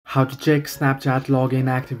How to check Snapchat login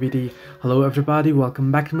activity. Hello everybody,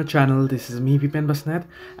 welcome back to my channel. This is me Vipen Basnet,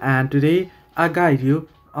 and today I guide you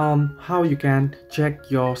how you can check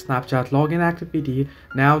your Snapchat login activity.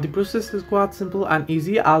 Now the process is quite simple and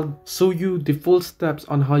easy. I'll show you the full steps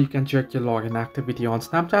on how you can check your login activity on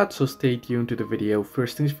Snapchat, so stay tuned to the video.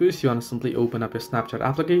 First things first, you want to simply open up your Snapchat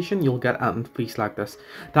application. You'll get an interface like this.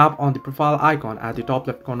 Tap on the profile icon at the top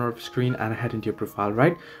left corner of the screen and head into your profile.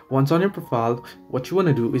 Right, once on your profile, what you want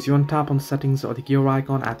to do is you want to tap on the settings or the gear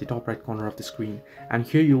icon at the top right corner of the screen, and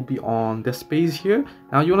here you'll be on this page here.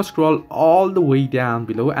 Now you want to scroll all the way down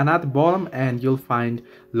below, and at the bottom end you'll find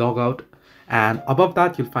logout, and above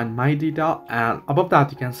that you'll find my data, and above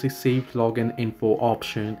that you can see saved login info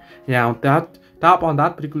option. Now tap on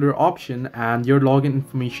that particular option and your login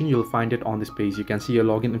information, you'll find it on this page. You can see your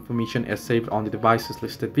login information is saved on the devices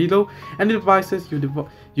listed below, and the devices you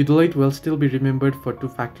delete will still be remembered for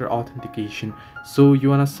two-factor authentication. So you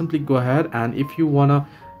want to simply go ahead, and if you want to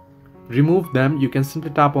remove them, you can simply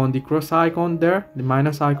tap on the cross icon there, the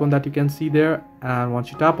minus icon that you can see there, and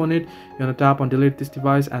once you tap on it, you're going to tap on delete this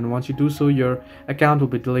device, and once you do so, your account will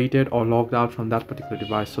be deleted or logged out from that particular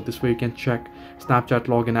device. So this way you can check Snapchat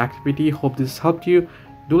login activity. Hope this helped you.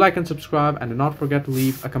 Do like and subscribe, and do not forget to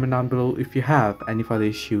leave a comment down below if you have any further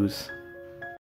issues.